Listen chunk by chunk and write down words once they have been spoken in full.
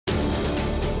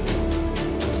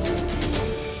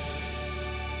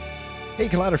Hey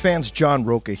Collider fans, John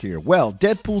Rocha here. Well,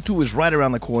 Deadpool 2 is right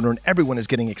around the corner and everyone is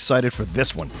getting excited for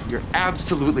this one. You're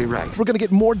absolutely right. We're gonna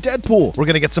get more Deadpool, we're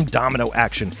gonna get some Domino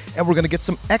action, and we're gonna get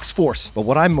some X-Force. But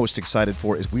what I'm most excited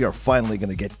for is we are finally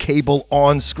gonna get Cable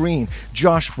on screen.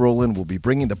 Josh Brolin will be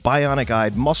bringing the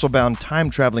bionic-eyed, muscle-bound,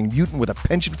 time-traveling mutant with a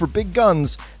penchant for big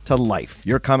guns to life.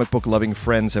 Your comic book-loving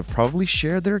friends have probably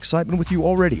shared their excitement with you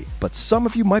already, but some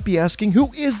of you might be asking,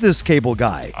 who is this Cable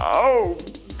guy? Oh,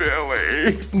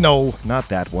 Billy. No, not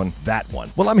that one. That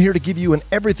one. Well, I'm here to give you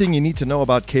everything you need to know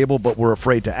about Cable, but we're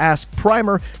afraid to ask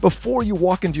primer before you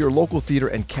walk into your local theater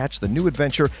and catch the new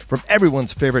adventure from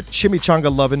everyone's favorite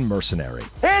chimichanga-loving mercenary.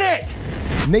 Hit it!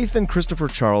 Nathan Christopher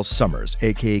Charles Summers,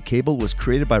 aka Cable, was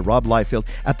created by Rob Liefeld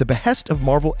at the behest of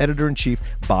Marvel editor-in-chief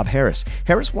Bob Harras.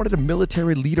 Harras wanted a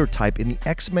military leader type in the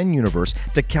X-Men universe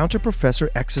to counter Professor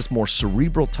X's more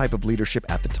cerebral type of leadership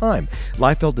at the time.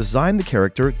 Liefeld designed the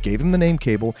character, gave him the name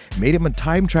Cable, made him a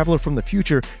time traveler from the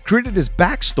future, created his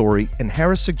backstory, and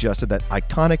Harras suggested that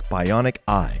iconic bionic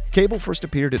eye. Cable first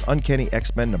appeared in Uncanny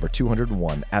X-Men number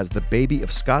 201 as the baby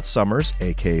of Scott Summers,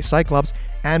 aka Cyclops,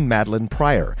 and Madeline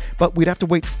Pryor. But we'd have to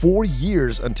wait 4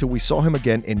 years until we saw him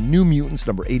again in New Mutants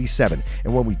number 87,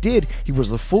 and when we did, he was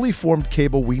the fully formed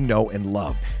Cable we know and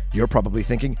love. You're probably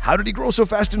thinking, how did he grow so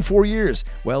fast in 4 years?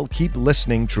 Well, keep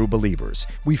listening, true believers.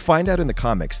 We find out in the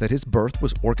comics that his birth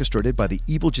was orchestrated by the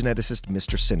evil geneticist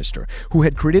Mr. Sinister, who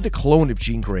had created a clone of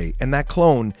Jean Grey, and that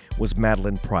clone was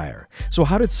Madeline Pryor. So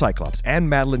how did Cyclops and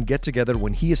Madeline get together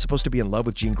when he is supposed to be in love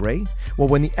with Jean Grey? Well,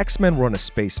 when the X-Men were on a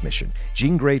space mission,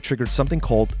 Jean Grey triggered something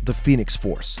called the Phoenix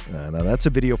Force. Now that's a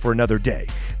video for another day.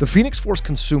 The Phoenix Force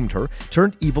consumed her,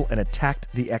 turned evil, and attacked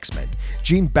the X-Men.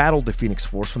 Jean battled the Phoenix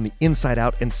Force from the inside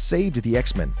out and saved the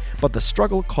X-Men, but the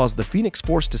struggle caused the Phoenix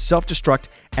Force to self-destruct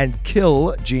and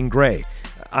kill Jean Grey.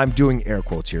 I'm doing air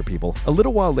quotes here, people. A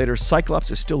little while later,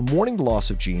 Cyclops is still mourning the loss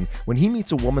of Jean when he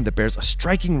meets a woman that bears a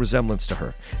striking resemblance to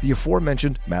her, the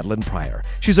aforementioned Madeline Pryor.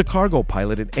 She's a cargo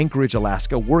pilot in Anchorage,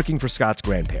 Alaska, working for Scott's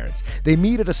grandparents. They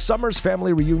meet at a Summers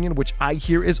family reunion, which I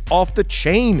hear is off the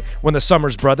chain when the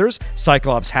Summers brothers,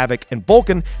 Cyclops, Havoc, and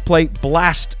Vulcan, play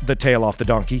Blast the Tail Off the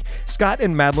Donkey. Scott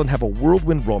and Madeline have a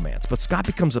whirlwind romance, but Scott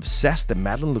becomes obsessed that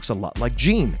Madeline looks a lot like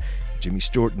Jean. Jimmy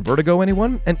Stewart in Vertigo,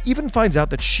 anyone? And even finds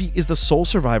out that she is the sole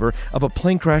survivor of a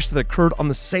plane crash that occurred on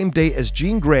the same day as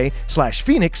Jean Grey /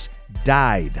 Phoenix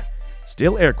died.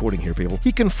 Still air quoting here, people.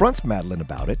 He confronts Madeline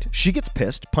about it. She gets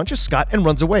pissed, punches Scott, and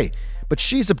runs away. But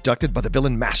she's abducted by the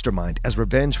villain Mastermind as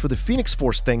revenge for the Phoenix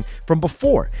Force thing from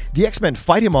before. The X-Men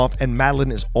fight him off, and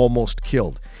Madeline is almost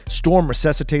killed. Storm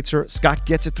resuscitates her, Scott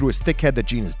gets it through his thick head that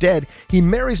Jean is dead, he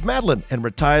marries Madeline and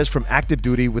retires from active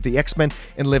duty with the X-Men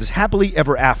and lives happily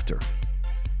ever after.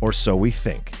 Or so we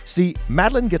think. See,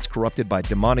 Madeline gets corrupted by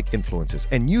demonic influences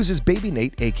and uses baby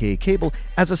Nate, aka Cable,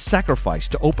 as a sacrifice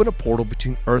to open a portal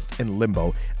between Earth and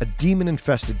Limbo, a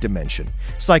demon-infested dimension.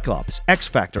 Cyclops,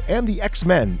 X-Factor, and the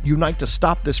X-Men unite to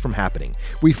stop this from happening.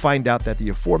 We find out that the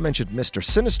aforementioned Mr.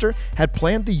 Sinister had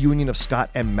planned the union of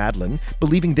Scott and Madeline,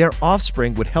 believing their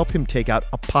offspring would help him take out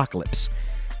Apocalypse.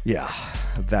 Yeah,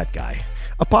 that guy.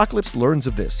 Apocalypse learns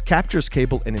of this, captures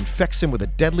Cable, and infects him with a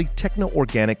deadly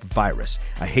techno-organic virus.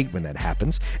 I hate when that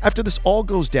happens. After this all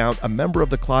goes down, a member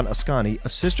of the clan Ascani, a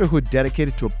sisterhood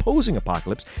dedicated to opposing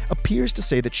Apocalypse, appears to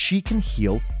say that she can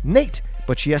heal Nate,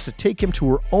 but she has to take him to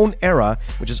her own era,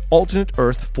 which is alternate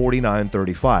Earth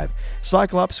 4935.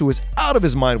 Cyclops, who is out of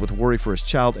his mind with worry for his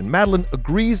child and Madeline,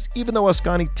 agrees even though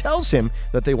Ascani tells him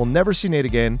that they will never see Nate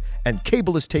again, and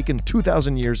Cable is taken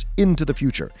 2,000 years into the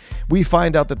future. We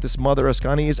find out that this mother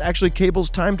Ascani is actually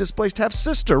Cable's time-displaced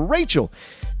half-sister, Rachel.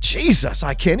 Jesus,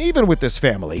 I can't even with this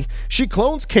family. She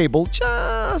clones Cable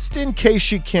just in case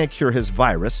she can't cure his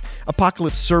virus.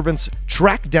 Apocalypse servants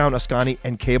track down Ascani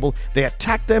and Cable. They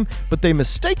attack them, but they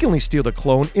mistakenly steal the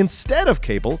clone instead of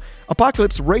Cable.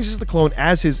 Apocalypse raises the clone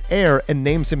as his heir and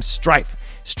names him Strife.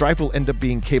 Strife will end up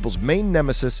being Cable's main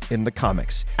nemesis in the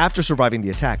comics. After surviving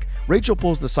the attack, Rachel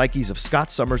pulls the psyches of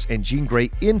Scott Summers and Jean Grey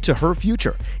into her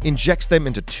future, injects them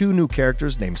into 2 new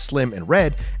characters named Slim and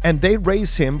Red, and they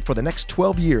raise him for the next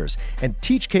 12 years and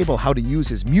teach Cable how to use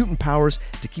his mutant powers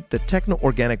to keep the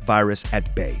techno-organic virus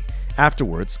at bay.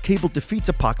 Afterwards, Cable defeats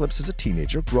Apocalypse as a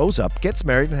teenager, grows up, gets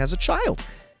married, and has a child.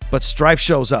 But Strife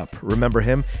shows up, remember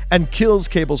him, and kills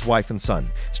Cable's wife and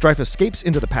son. Strife escapes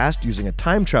into the past using a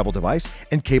time travel device,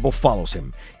 and Cable follows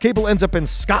him. Cable ends up in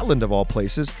Scotland of all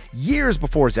places, years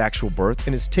before his actual birth,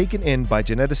 and is taken in by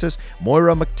geneticist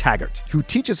Morena Baccarin, who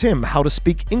teaches him how to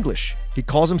speak English. He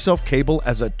calls himself Cable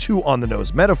as a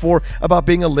too-on-the-nose metaphor about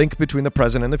being a link between the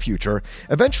present and the future.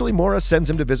 Eventually, Morena sends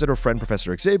him to visit her friend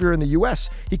Professor Xavier in the US.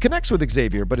 He connects with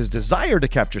Xavier, but his desire to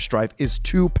capture Strife is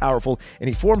too powerful, and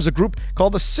he forms a group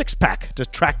called the Six Pack to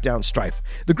track down Strife.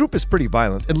 The group is pretty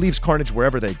violent and leaves carnage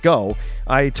wherever they go.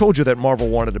 I told you that Marvel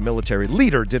wanted a military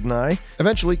leader, didn't I?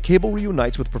 Eventually, Cable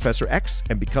reunites with Professor X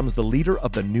and becomes the leader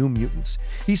of the New Mutants.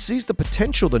 He sees the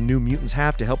potential the New Mutants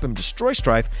have to help him destroy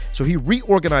Strife, so he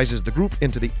reorganizes the group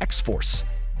into the X-Force.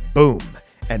 Boom.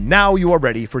 And now you are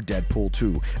ready for Deadpool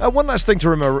 2. One last thing to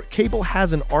remember, Cable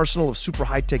has an arsenal of super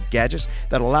high-tech gadgets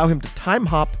that allow him to time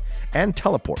hop and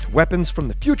teleport, weapons from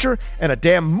the future, and a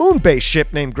damn moon-based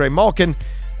ship named Grey Malkin.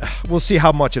 We'll see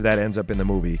how much of that ends up in the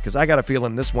movie, because I got a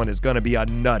feeling this one is going to be a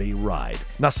nutty ride.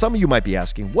 Now, some of you might be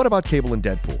asking, what about Cable and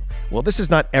Deadpool? Well, this is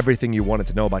not everything you wanted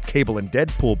to know about Cable and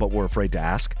Deadpool, but were afraid to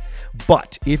ask.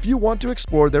 But if you want to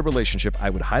explore their relationship, I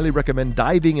would highly recommend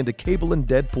diving into Cable and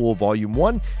Deadpool Volume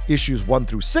 1, Issues 1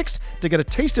 through 6, to get a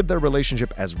taste of their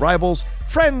relationship as rivals,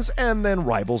 friends, and then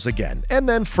rivals again, and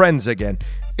then friends again.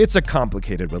 It's a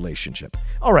complicated relationship.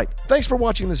 All right, thanks for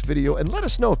watching this video, and let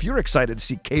us know if you're excited to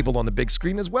see Cable on the big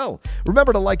screen as well.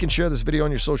 Remember to like and share this video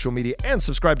on your social media, and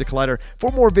subscribe to Collider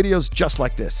for more videos just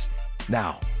like this.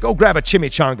 Now, go grab a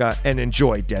chimichanga and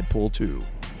enjoy Deadpool 2.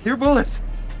 Your bullets,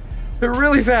 they're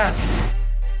really fast.